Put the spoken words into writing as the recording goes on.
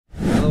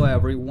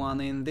everyone,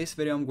 in this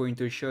video I'm going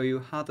to show you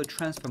how to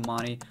transfer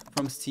money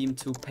from Steam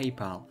to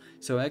PayPal.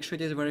 So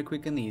actually it is very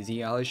quick and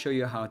easy. I'll show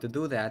you how to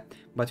do that,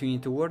 but you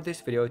need to watch this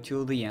video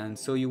till the end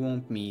so you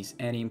won't miss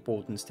any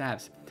important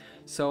steps.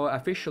 So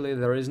officially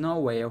there is no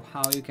way of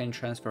how you can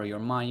transfer your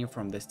money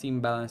from the Steam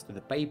balance to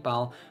the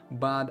PayPal,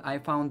 but I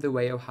found the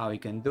way of how you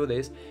can do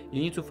this. You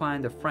need to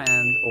find a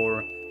friend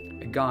or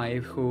a guy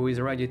who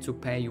is ready to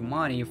pay you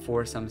money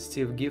for some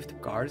Steam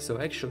gift card. So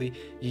actually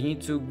you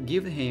need to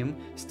give him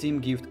Steam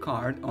gift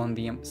card on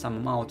some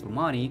amount of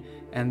money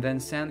and then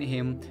send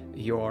him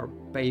your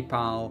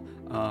PayPal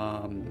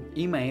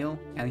email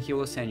and he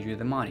will send you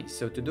the money.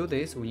 So to do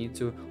this we need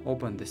to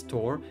open the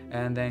store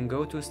and then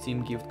go to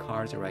Steam gift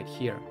cards right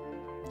here.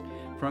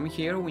 From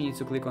here we need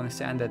to click on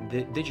send a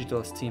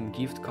digital Steam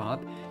gift card,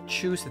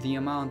 choose the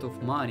amount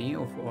of money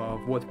of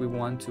what we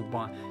want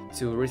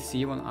to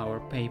receive on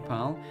our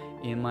PayPal.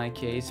 In my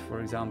case,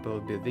 for example,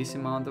 it'll be this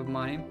amount of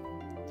money.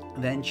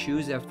 Then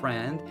choose a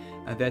friend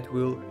that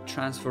will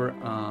transfer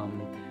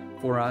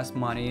for us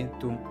money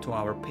to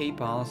our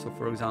PayPal. So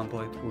for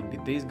example it would be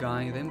this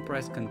guy. Then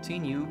press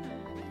continue,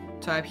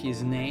 type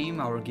his name,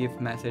 our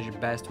gift message,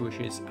 best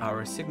wishes,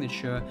 our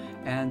signature,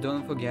 and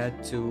don't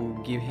forget to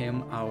give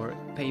him our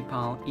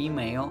PayPal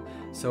email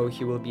so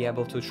he will be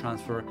able to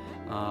transfer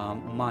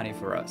money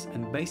for us.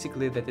 And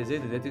basically that is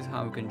it. That is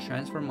how you can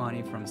transfer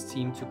money from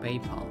Steam to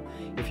PayPal.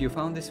 If you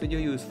found this video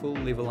useful,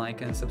 leave a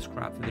like and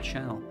subscribe to the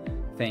channel.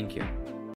 Thank you.